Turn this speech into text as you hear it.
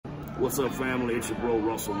What's up, family? It's your bro,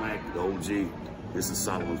 Russell Mack, the OG. This is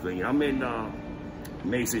Solomon's Vineyard. I'm in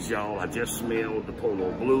Macys, y'all. I just smelled the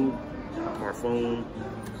Polo Blue parfum.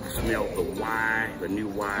 Smelled the Y, the new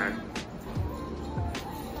Y.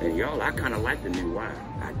 And y'all, I kind of like the new Y.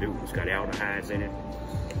 I do. It's got aldehydes in it.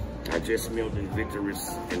 I just smelled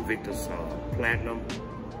Invictus Platinum.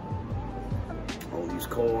 On these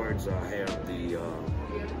cards, I have the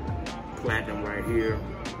Platinum right here.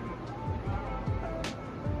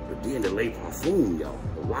 But then the Le Parfum, y'all.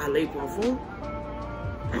 The Y Le Parfum?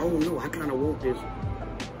 I don't know. I kind of want this.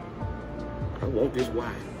 I want this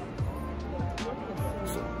Y.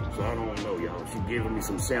 So I don't know, y'all. She's giving me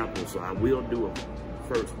some samples, so I will do a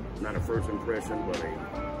first, not a first impression, but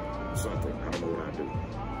a something. I don't know what I do.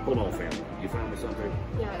 Hold on, family. You found me something?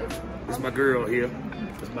 Yeah. It's my girl here.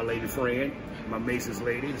 It's my lady friend, my Macys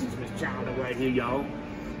lady. This is Miss Chowder right here, y'all.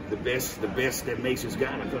 The best that Macys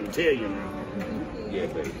got. I'm gonna tell you now. Yeah,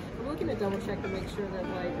 baby. I'm looking to double check to make sure that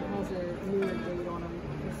like it has a newer date on them.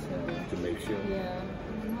 To make sure. Yeah.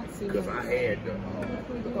 I'm not seeing. Because I had the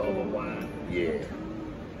other wine. Yeah.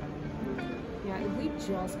 Yeah, we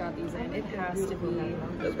just got these in. It has to be.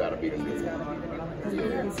 That's got to be the new It's got to be the new one. Because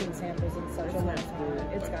we've seen samples in such a long time.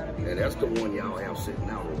 It's got to be. And that's the one y'all have sitting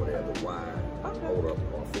out over there, the Y. Hold up.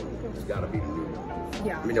 It's got to be the new one.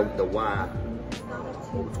 Yeah. I mean, the Y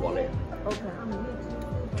over toilet. Okay.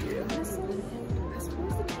 Yeah.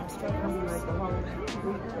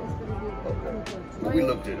 Okay. We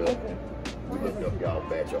looked it up. We looked up y'all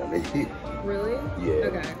batch on it. Really? Yeah.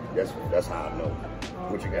 Okay. That's how I know.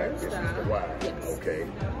 What you got? This is the Y. Yes. Okay.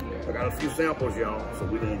 I got a few samples, y'all, so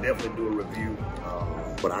we're gonna definitely do a review.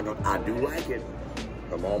 But I do like it.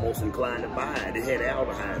 I'm almost inclined to buy it. It had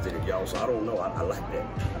aldehydes in it, y'all, so I don't know. I like that.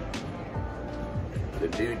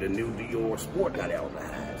 The new Dior Sport got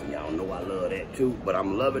aldehydes, and y'all know I love that too. But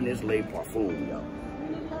I'm loving this Le Parfum, y'all.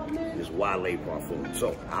 This Y Le Parfum.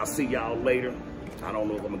 So I'll see y'all later. I don't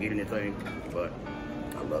know if I'm gonna get anything, but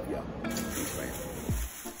I love y'all. Peace, man.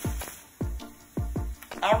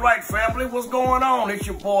 All right, family, what's going on? It's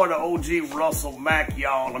your boy, the OG Russell Mack,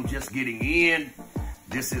 y'all. I'm just getting in.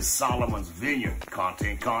 This is Solomon's Vineyard.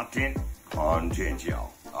 Content,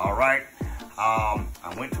 y'all. All right.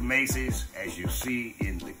 I went to Macys, as you see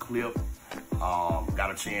in the clip.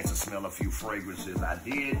 Got a chance to smell a few fragrances. I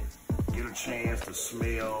did get a chance to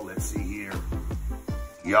smell, let's see here.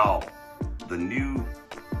 Y'all, the new,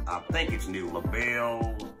 I think it's new, La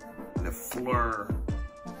Belle Le Fleur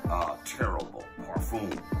Terrible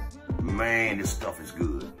Parfum. Man, this stuff is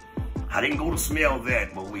good. I didn't go to smell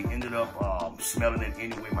that, but we ended up smelling it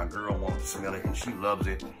anyway. My girl wanted to smell it, and she loves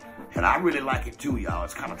it. And I really like it too, y'all.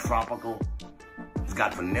 It's kind of tropical. It's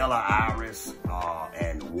got vanilla iris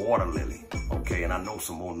and water lily. Okay, and I know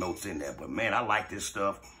some more notes in there, but man, I like this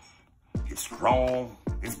stuff. It's strong.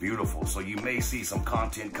 It's beautiful. So you may see some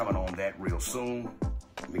content coming on that real soon.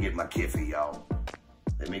 Let me get my kiffy, y'all.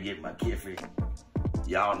 Let me get my kiffy.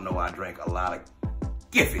 Y'all know I drink a lot of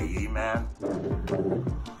kiffy, man.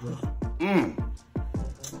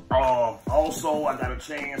 Also, I got a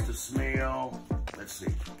chance to smell, let's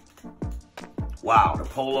see. Wow, the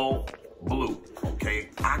Polo Blue, okay?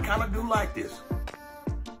 I kind of do like this.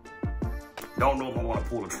 Don't know if I want to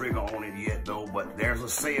pull the trigger on it yet, though, but there's a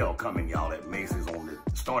sale coming, y'all, at Macys on the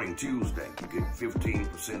starting Tuesday. You get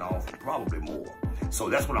 15% off and probably more. So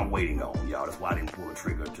that's what I'm waiting on, y'all. That's why I didn't pull the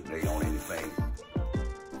trigger today on anything.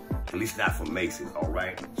 At least not from Macys, all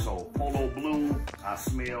right? So Polo Blue, I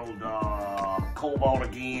smelled Cobalt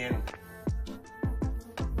again.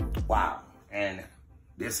 Wow. And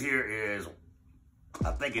this here is,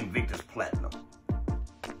 I think, Invictus Platinum.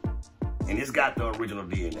 And it's got the original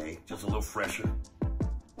DNA, just a little fresher.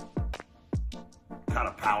 Kind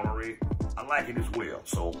of powdery. I like it as well.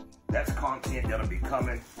 So that's content that'll be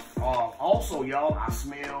coming. Also, y'all, I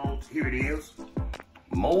smelled, here it is,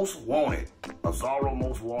 Most Wanted, Azzaro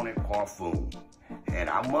Most Wanted Parfum. And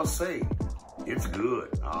I must say, it's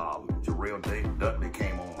good. Jarrell Dudley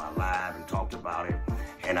came on my live and talked about it.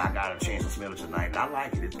 And I got a chance to smell it tonight. And I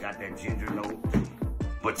like it. It's got that ginger note.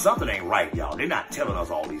 But something ain't right, y'all. They're not telling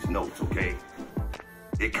us all these notes, okay?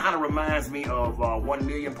 It kind of reminds me of 1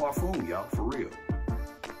 Million Parfum, y'all, for real.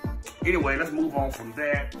 Anyway, let's move on from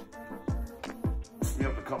that.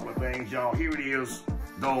 Smelled a couple of things, y'all. Here it is,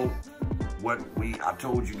 though. I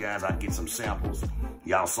told you guys I'd get some samples.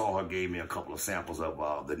 Y'all saw her gave me a couple of samples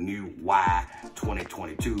of the new Y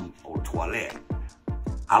 2022 Eau de Toilette.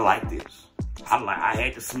 I like this. I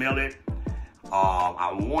had to smell it.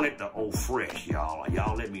 I wanted the Eau Fresh, y'all.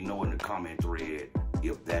 Y'all let me know in the comment thread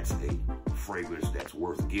if that's a fragrance that's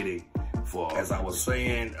worth getting. For, as I was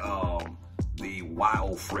saying, the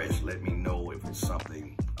YO Fresh. Let me know if it's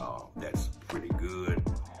something that's pretty good.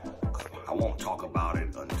 I won't talk about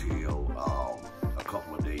it until a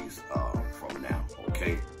couple of days from now,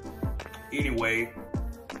 okay? Anyway,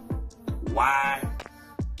 why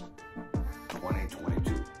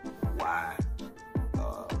 2022? Why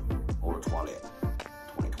Eau de Toilette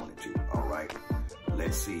 2022? All right,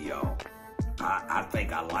 let's see, y'all. I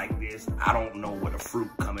think I like this. I don't know where the fruit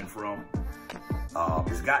coming from.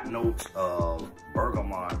 It's got notes of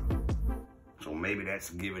bergamot, so maybe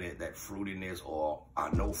that's giving it that fruitiness, or I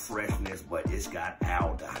know freshness, but it's got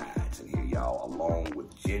aldehydes in here, y'all, along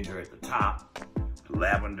with ginger at the top,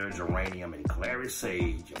 lavender, geranium, and clary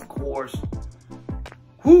sage, of course.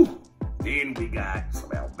 Whew! Then we got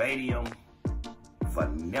some albanium,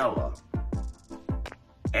 vanilla,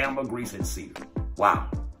 ambergris, and cedar. Wow.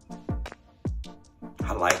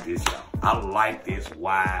 I like this, y'all. I like this.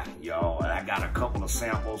 Why, y'all? And I got a couple of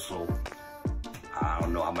samples, so I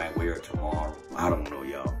don't know. I might wear it tomorrow. I don't know,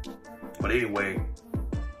 y'all. But anyway,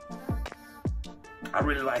 I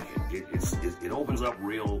really like it. It opens up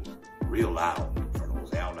real loud for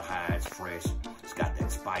those aldehydes, fresh. It's got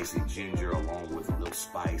that spicy ginger along with a little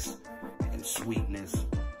spice and sweetness.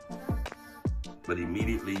 But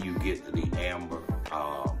immediately you get the amber,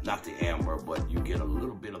 not the amber, but you get a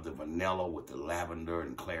little bit of the vanilla with the lavender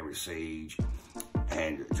and clary sage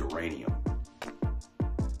and geranium.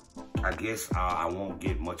 I guess I won't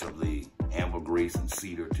get much of the ambergris and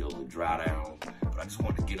cedar till they dry down, but I just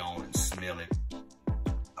wanted to get on and smell it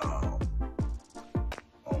on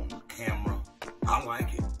camera. I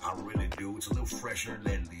like it. I really do. It's a little fresher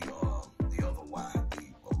than the other wine, the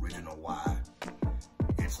original wine.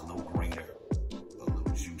 It's a little greener, a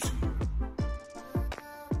little juicier.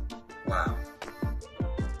 Wow.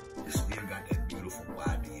 It still got that beautiful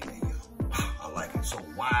wine DNA, y'all. I like it. So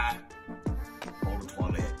why Eau de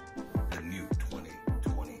Toilette, the new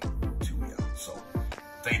 2022, y'all. So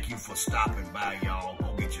thank you for stopping by, y'all.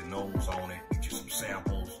 Go get your nose on it. Get you some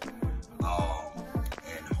samples.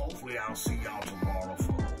 And hopefully I'll see y'all tomorrow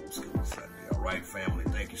for Old School Sunday. All right, family.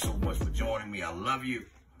 Thank you so much for joining me. I love you.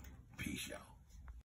 Peace, y'all.